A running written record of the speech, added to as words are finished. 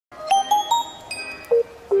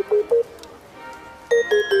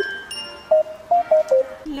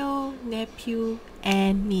Hello, nephew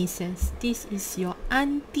and nieces. This is your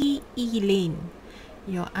Auntie Elaine.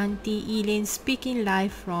 Your Auntie Elaine speaking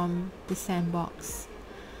live from the sandbox.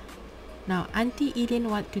 Now, Auntie Elaine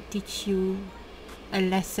want to teach you a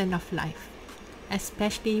lesson of life,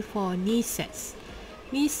 especially for nieces.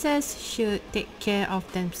 Nieces should take care of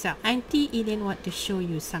themselves. Auntie Elaine want to show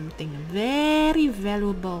you something very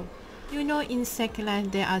valuable. You know, in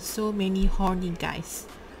Secondlife there are so many horny guys.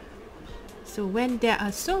 So when there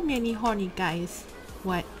are so many horny guys,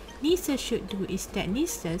 what nieces should do is that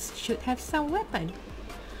nieces should have some weapon.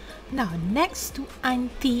 Now, next to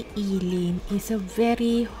Auntie Elaine is a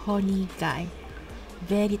very horny guy.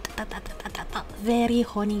 Very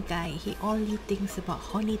horny guy. He only thinks about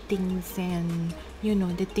horny things and, you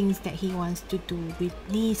know, the things that he wants to do with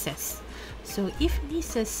nieces. So if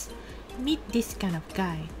nieces meet this kind of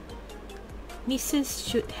guy, nieces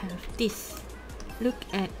should have this. Look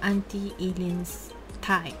at Auntie Elaine's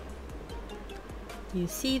tie. You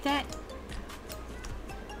see that?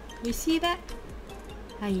 You see that?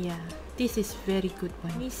 Yeah, this is very good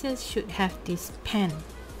one. Nieces should have this pen,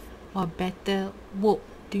 or better, rope.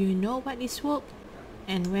 Do you know what is rope?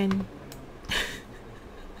 And when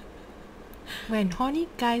when horny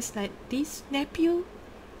guys like this nephew,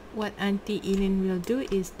 what Auntie Elaine will do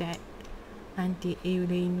is that Auntie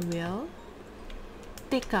Elaine will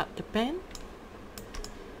take out the pen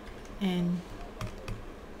and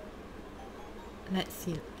let's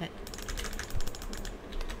see that,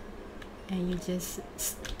 and you just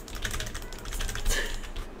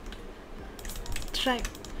strike,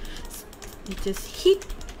 you just hit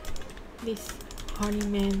this horny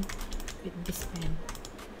man with this pen.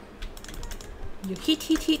 You hit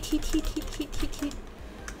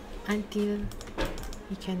until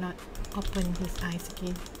he cannot open his eyes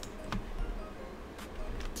again.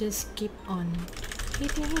 Just keep on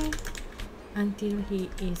hitting him until he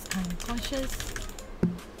is unconscious,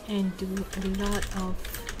 and do a lot of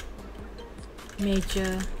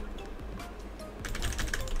major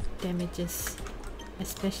damages,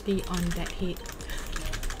 especially on that head.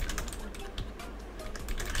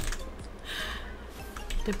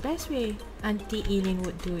 The best way Auntie Elaine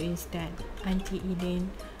would do is that Auntie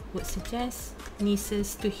Elaine would suggest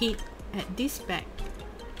nieces to hit at this back,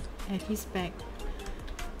 at his back,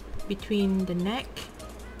 between the neck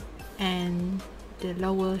and the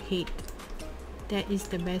lower head. That is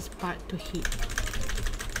the best part to hit,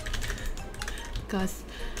 because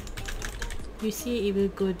you see it will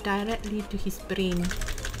go directly to his brain.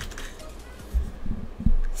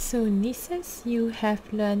 So nieces, you have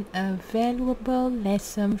learned a valuable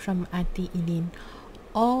lesson from Auntie Elaine.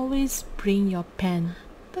 Always bring your pen.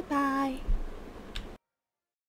 Bye bye.